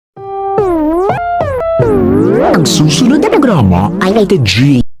Ang susunod na programa ay rated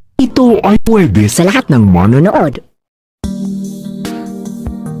G. Ito ay pwede sa lahat ng manonood.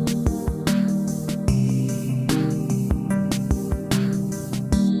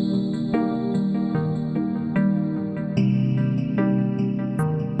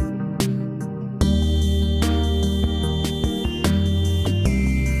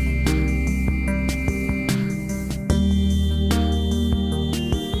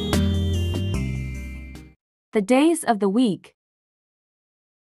 The days of the week.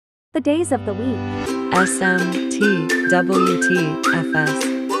 The days of the week SMTWTFS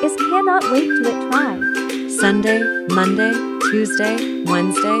is cannot wait to it try. Sunday, Monday, Tuesday,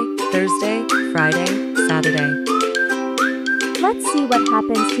 Wednesday, Thursday, Friday, Saturday. Let's see what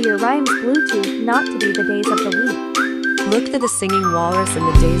happens to your rhymes Bluetooth not to be the days of the week. Look for the singing walrus in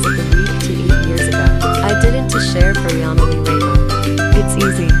the days of the week to 8 years ago. I didn't to share for Yamali Rama. It's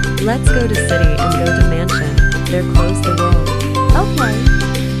easy. Let's go to city and go to mansion. They're close the world. Okay.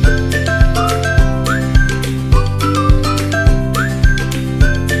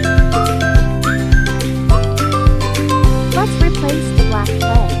 Let's replace the black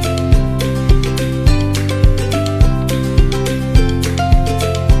head.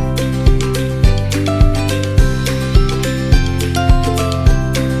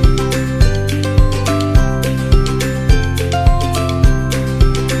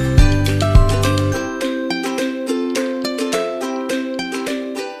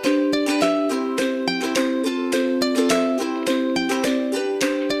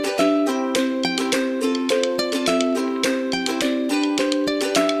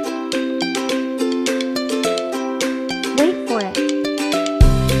 Wait for it.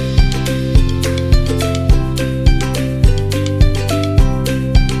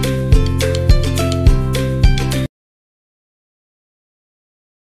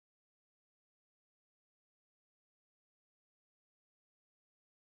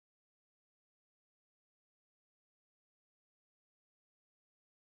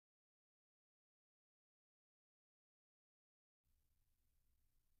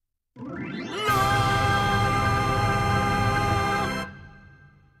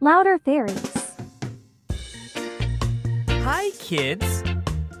 Louder fairies. Hi kids!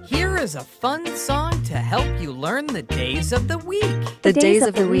 Here is a fun song to help you learn the days of the week. The days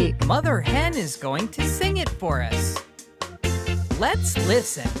of the week. Mother Hen is going to sing it for us. Let's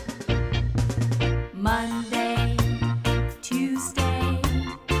listen. Monday, Tuesday,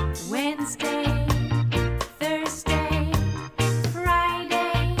 Wednesday, Thursday,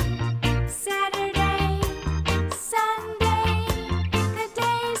 Friday, Saturday, Sunday, the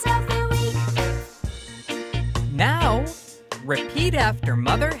days of the week. Now, repeat after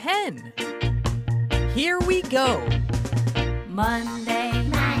Mother Hen. Here we go. Monday,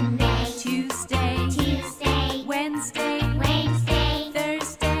 Tuesday, Wednesday,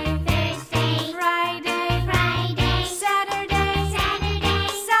 Thursday, Friday, Saturday,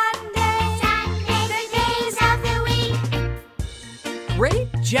 Sunday, the days of the week.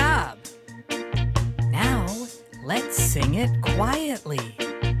 Great job! Now, let's sing it quietly.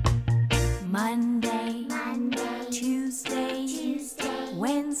 Monday, Tuesday,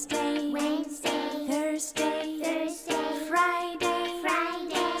 Wednesday, Thursday, Friday,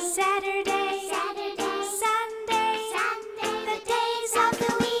 Saturday, Sunday, the days of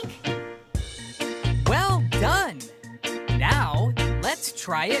the week. Well done! Now, let's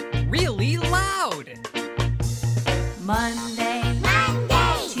try it really loud. Monday,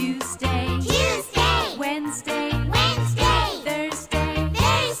 Tuesday, Wednesday, Thursday,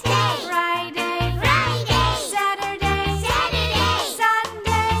 Friday, Saturday,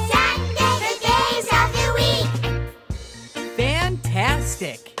 Sunday, the days of the week.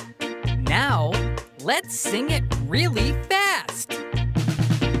 Fantastic! Now, let's sing it really fast.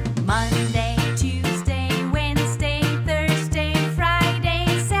 Monday, Tuesday, Wednesday, Thursday, Friday,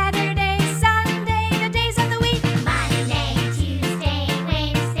 Saturday, Sunday, the days of the week. Monday, Tuesday,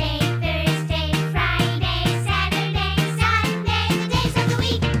 Wednesday, Thursday, Friday, Saturday, Sunday, the days of the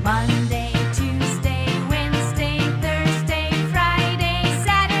week. Monday, Tuesday, Wednesday, Thursday, Friday,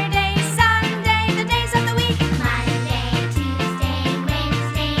 Saturday, Sunday, the days of the week. Monday, Tuesday,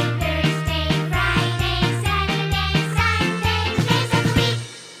 Wednesday, Thursday, Friday, Saturday, Sunday, the days of the week.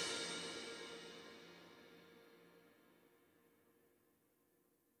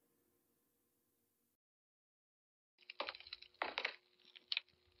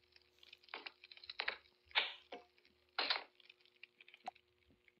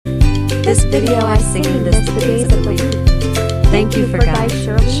 This video I sing in this the days of the week. Thank you for guys,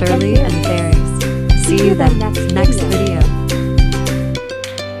 Shirley and Fairies. See you then next video.